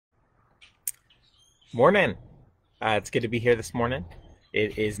Morning. It's good to be here this morning.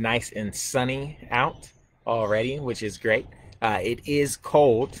 It is nice and sunny out already, which is great. It is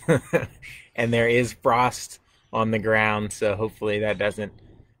cold and there is frost on the ground, so hopefully that doesn't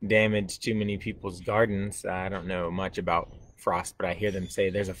damage too many people's gardens. I don't know much about frost, but I hear them say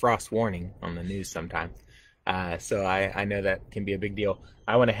there's a frost warning on the news sometimes. So I know that can be a big deal.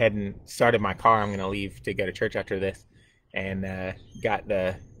 I went ahead and started my car. I'm going to leave to go to church after this and got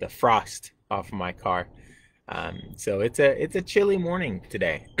the frost off of my car. So it's a chilly morning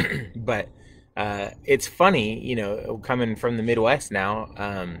today, but it's funny, coming from the Midwest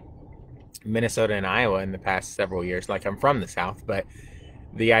now, Minnesota and Iowa in the past several years. Like I'm from the South, but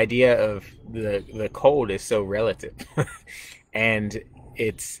the idea of the cold is so relative, and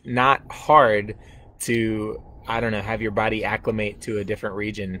it's not hard to I don't know have your body acclimate to a different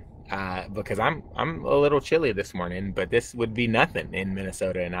region. Because I'm a little chilly this morning, but this would be nothing in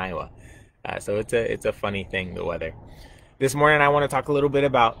Minnesota and Iowa. So it's a funny thing, the weather. This morning I want to talk a little bit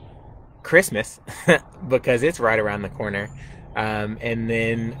about Christmas because it's right around the corner, and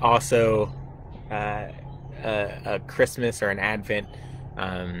then also a Christmas or an Advent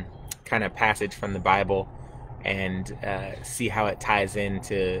kind of passage from the Bible, and see how it ties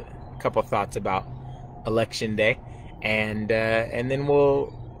into a couple thoughts about Election Day, and then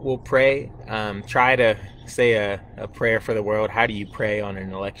we'll pray. Try to say a prayer for the world. How do you pray on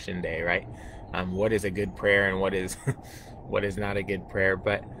an election day, right? What is a good prayer and what is what is not a good prayer?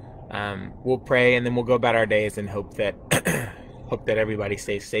 But we'll pray, and then we'll go about our days and hope that hope that everybody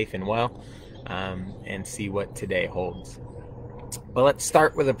stays safe and well, and see what today holds. But let's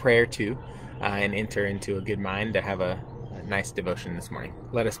start with a prayer too, and enter into a good mind to have a nice devotion this morning.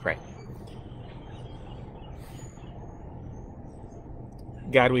 Let us pray.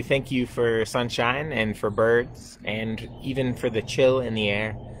 God, we thank you for sunshine and for birds and even for the chill in the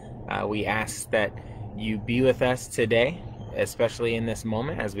air. We ask that you be with us today, especially in this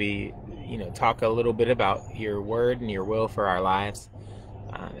moment as we, talk a little bit about your word and your will for our lives.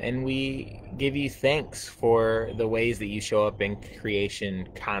 And we give you thanks for the ways that you show up in creation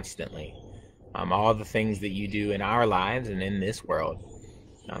constantly. All the things that you do in our lives and in this world,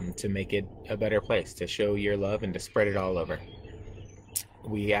 to make it a better place, to show your love and to spread it all over.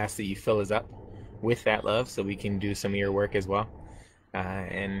 We ask that you fill us up with that love so we can do some of your work as well,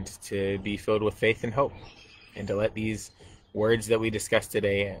 and to be filled with faith and hope, and to let these words that we discussed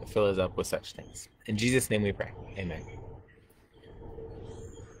today fill us up with such things. In Jesus' name we pray. Amen.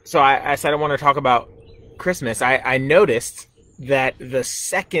 So I said I want to talk about Christmas. I noticed that the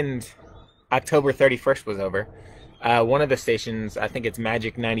second October 31st was over, one of the stations, I think it's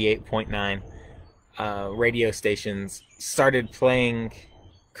Magic 98.9, radio stations, started playing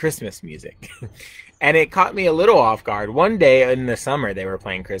Christmas music. And it caught me a little off guard. One day in the summer they were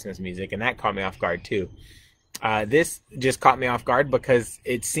playing Christmas music, and that caught me off guard too. This just caught me off guard because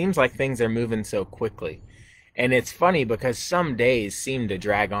it seems like things are moving so quickly. And it's funny because some days seem to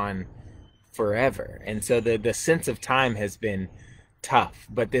drag on forever. And so the sense of time has been tough.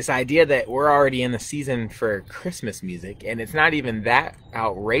 But this idea that we're already in the season for Christmas music, and it's not even that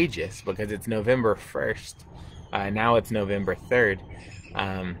outrageous because it's November 1st. Now it's November 3rd.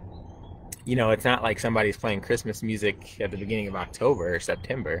 It's not like somebody's playing Christmas music at the beginning of October or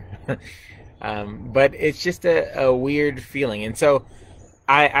September. But it's just a weird feeling. And so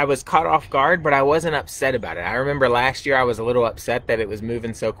I was caught off guard, but I wasn't upset about it. I remember last year I was a little upset that it was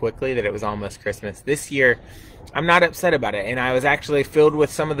moving so quickly that it was almost Christmas. This year, I'm not upset about it. And I was actually filled with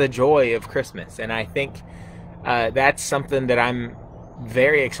some of the joy of Christmas. And I think that's something that I'm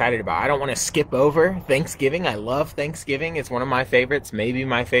very excited about. I don't want to skip over Thanksgiving. I love Thanksgiving. It's one of my favorites, maybe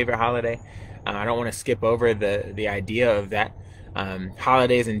my favorite holiday. I don't want to skip over the idea of that.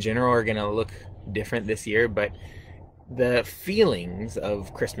 Holidays in general are going to look different this year, but the feelings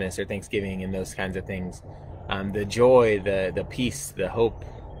of Christmas or Thanksgiving and those kinds of things, the joy, the peace, the hope,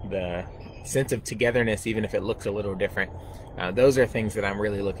 the sense of togetherness, even if it looks a little different, those are things that I'm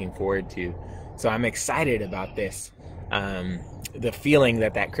really looking forward to. So I'm excited about this. The feeling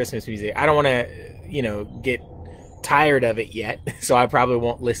that Christmas music, I don't want to, get tired of it yet, so I probably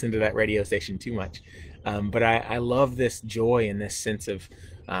won't listen to that radio station too much. But I love this joy and this sense of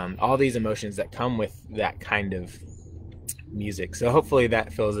all these emotions that come with that kind of music. So hopefully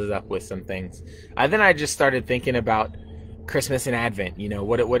that fills us up with some things. Then I just started thinking about Christmas and Advent.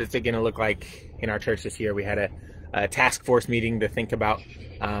 What is it going to look like in our church this year? We had a task force meeting to think about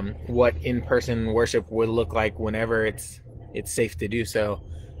what in-person worship would look like whenever it's safe to do so.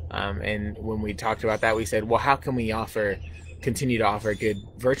 And when we talked about that, we said, well, how can we continue to offer good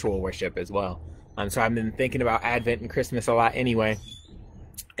virtual worship as well? So I've been thinking about Advent and Christmas a lot anyway.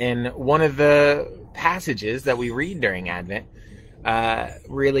 And one of the passages that we read during Advent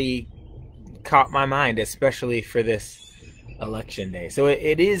really caught my mind, especially for this election day. So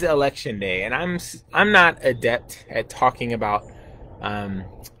it is election day, and I'm not adept at talking about um,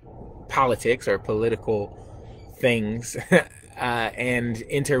 politics or political things and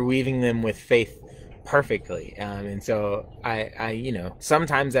interweaving them with faith perfectly. And so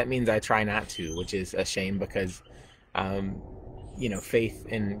sometimes that means I try not to, which is a shame because um, faith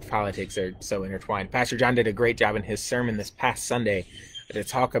and politics are so intertwined. Pastor John did a great job in his sermon this past Sunday to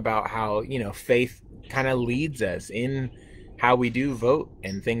talk about how, faith kind of leads us in how we do vote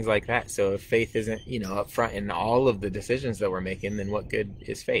and things like that. So if faith isn't, up front in all of the decisions that we're making, then what good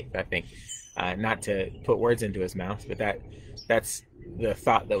is faith, I think? Not to put words into his mouth, but that's the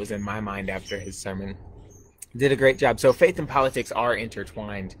thought that was in my mind after his sermon. Did a great job. So faith and politics are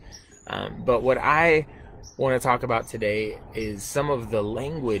intertwined. But what I want to talk about today is some of the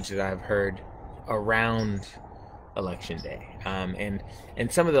language that I've heard around election day,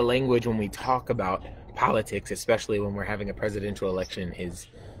 and some of the language when we talk about politics, especially when we're having a presidential election, is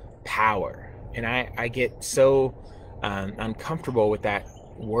power. And I get so uncomfortable with that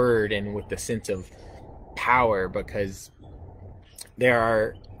word and with the sense of power, because there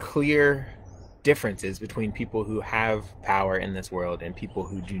are clear differences between people who have power in this world and people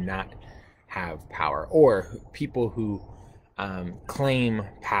who do not have power, or people who claim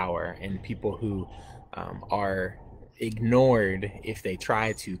power and people who are ignored if they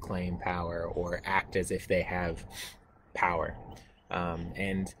try to claim power or act as if they have power.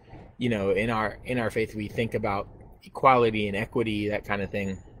 And in our faith, we think about equality and equity, that kind of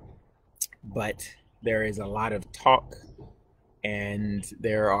thing, but there is a lot of talk and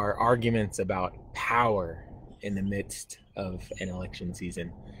there are arguments about power in the midst of an election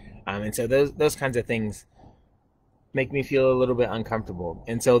season. And so those kinds of things make me feel a little bit uncomfortable.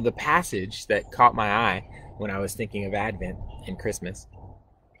 And so the passage that caught my eye when I was thinking of Advent and Christmas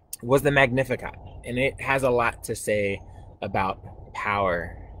was the Magnificat. And it has a lot to say about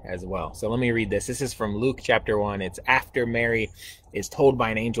power as well. So let me read this. This is from Luke chapter 1. It's after Mary is told by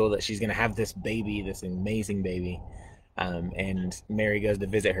an angel that she's going to have this baby, this amazing baby. And Mary goes to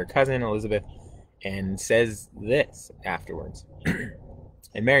visit her cousin Elizabeth and says this afterwards.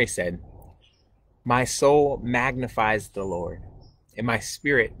 And Mary said, "My soul magnifies the Lord, and my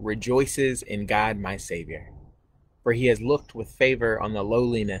spirit rejoices in God my Savior, for he has looked with favor on the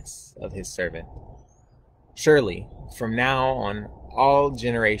lowliness of his servant. Surely, from now on, all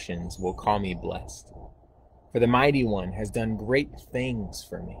generations will call me blessed. For the Mighty One has done great things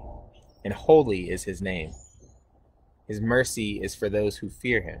for me, and holy is his name. His mercy is for those who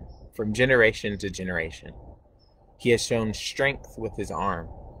fear him, from generation to generation. He has shown strength with his arm.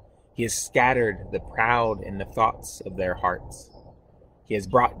 He has scattered the proud in the thoughts of their hearts. He has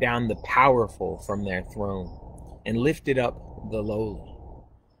brought down the powerful from their throne and lifted up the lowly.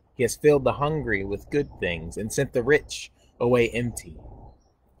 He has filled the hungry with good things and sent the rich away empty.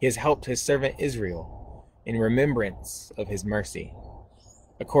 He has helped his servant Israel in remembrance of his mercy,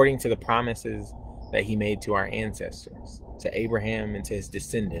 according to the promises that he made to our ancestors, to Abraham and to his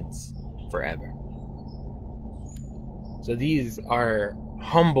descendants forever." So these are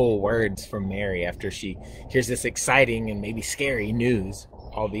humble words from Mary after she hears this exciting and maybe scary news,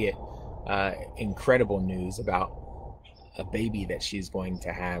 albeit incredible news about a baby that she's going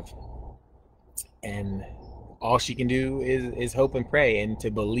to have. And all she can do is hope and pray and to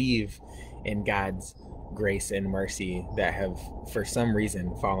believe in God's grace and mercy that have, for some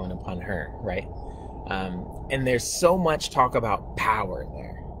reason, fallen upon her, right? And there's so much talk about power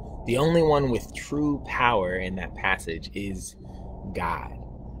there. The only one with true power in that passage is God.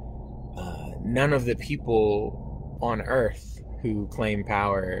 None of the people on earth who claim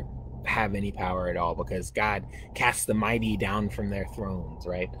power have any power at all, because God casts the mighty down from their thrones,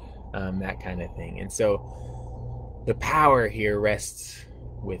 right? That kind of thing. And so the power here rests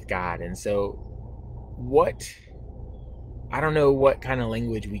with God. And so I don't know what kind of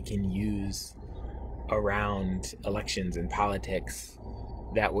language we can use around elections and politics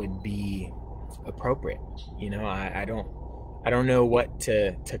that would be appropriate. I don't know what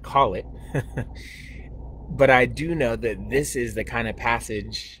to call it. But I do know that this is the kind of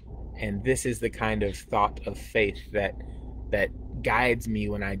passage and this is the kind of thought of faith that guides me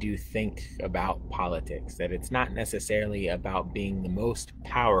when I do think about politics, that it's not necessarily about being the most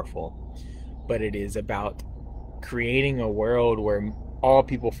powerful, but it is about creating a world where all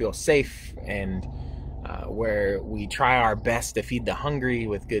people feel safe and where we try our best to feed the hungry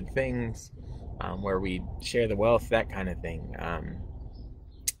with good things, where we share the wealth, that kind of thing.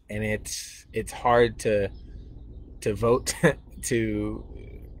 And it's hard to vote to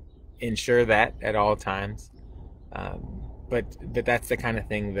ensure that at all times. But that's the kind of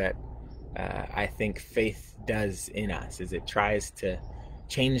thing that I think faith does in us, is it tries to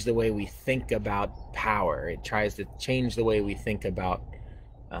change the way we think about power. It tries to change the way we think about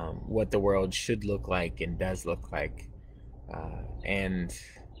what the world should look like and does look like. And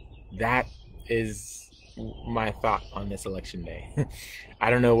that is my thought on this election day. I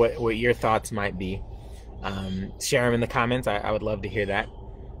don't know what your thoughts might be. Share them in the comments. I would love to hear that.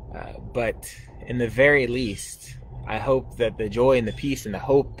 But in the very least, I hope that the joy and the peace and the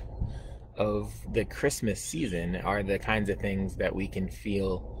hope of the Christmas season are the kinds of things that we can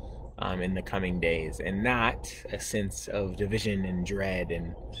feel in the coming days, and not a sense of division and dread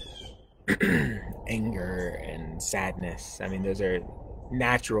and anger and sadness. I mean, those are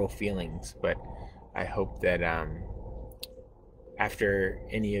natural feelings, but I hope that after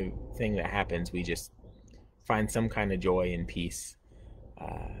anything that happens, we just find some kind of joy and peace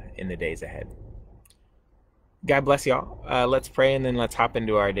in the days ahead. God bless y'all. Let's pray, and then let's hop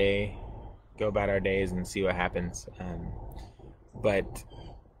into our day, go about our days, and see what happens. But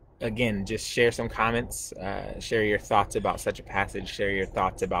again, just share some comments, share your thoughts about such a passage, share your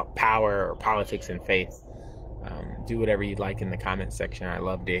thoughts about power or politics and faith. Do whatever you'd like in the comment section. I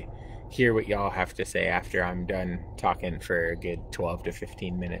love to hear what y'all have to say after I'm done talking for a good 12 to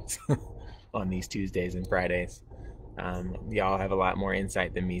 15 minutes on these Tuesdays and Fridays. Y'all have a lot more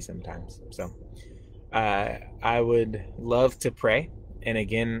insight than me sometimes. So I would love to pray. And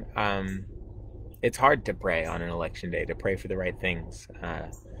again, it's hard to pray on an election day, to pray for the right things.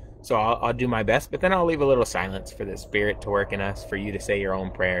 So I'll do my best, but then I'll leave a little silence for the Spirit to work in us, for you to say your own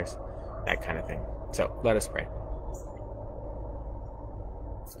prayers, that kind of thing. So let us pray.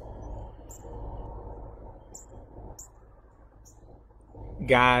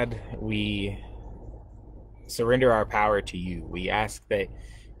 God, we surrender our power to you. We ask that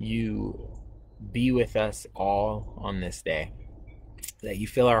you be with us all on this day, that you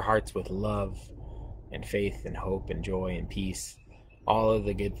fill our hearts with love and faith and hope and joy and peace, all of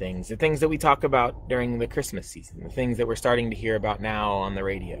the good things, the things that we talk about during the Christmas season, the things that we're starting to hear about now on the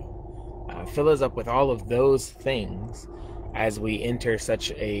radio. Fill us up with all of those things as we enter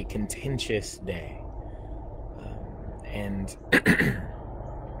such a contentious day. And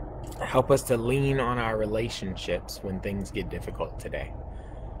help us to lean on our relationships when things get difficult today.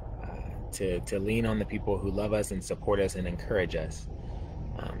 To lean on the people who love us and support us and encourage us,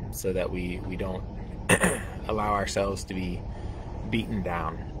 so that we don't allow ourselves to be beaten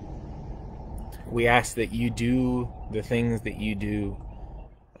down. We ask that you do the things that you do,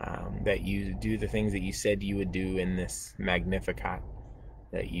 that you do the things that you said you would do in this Magnificat,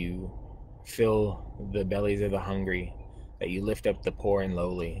 that you fill the bellies of the hungry, that you lift up the poor and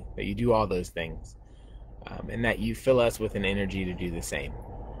lowly, that you do all those things, and that you fill us with an energy to do the same.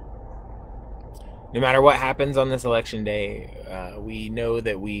 No matter what happens on this election day, we know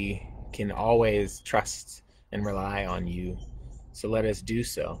that we can always trust and rely on you. So let us do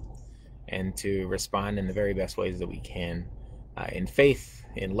so, and to respond in the very best ways that we can, in faith,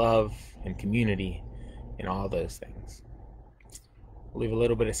 in love, in community, in all those things. We'll leave a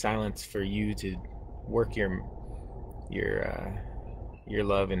little bit of silence for you to work your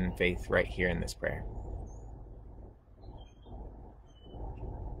love and faith right here in this prayer.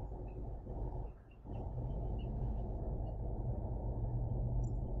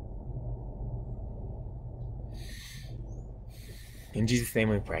 In Jesus' name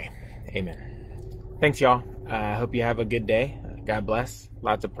we pray. Amen. Thanks, y'all. I hope you have a good day. God bless.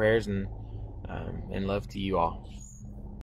 Lots of prayers and love to you all.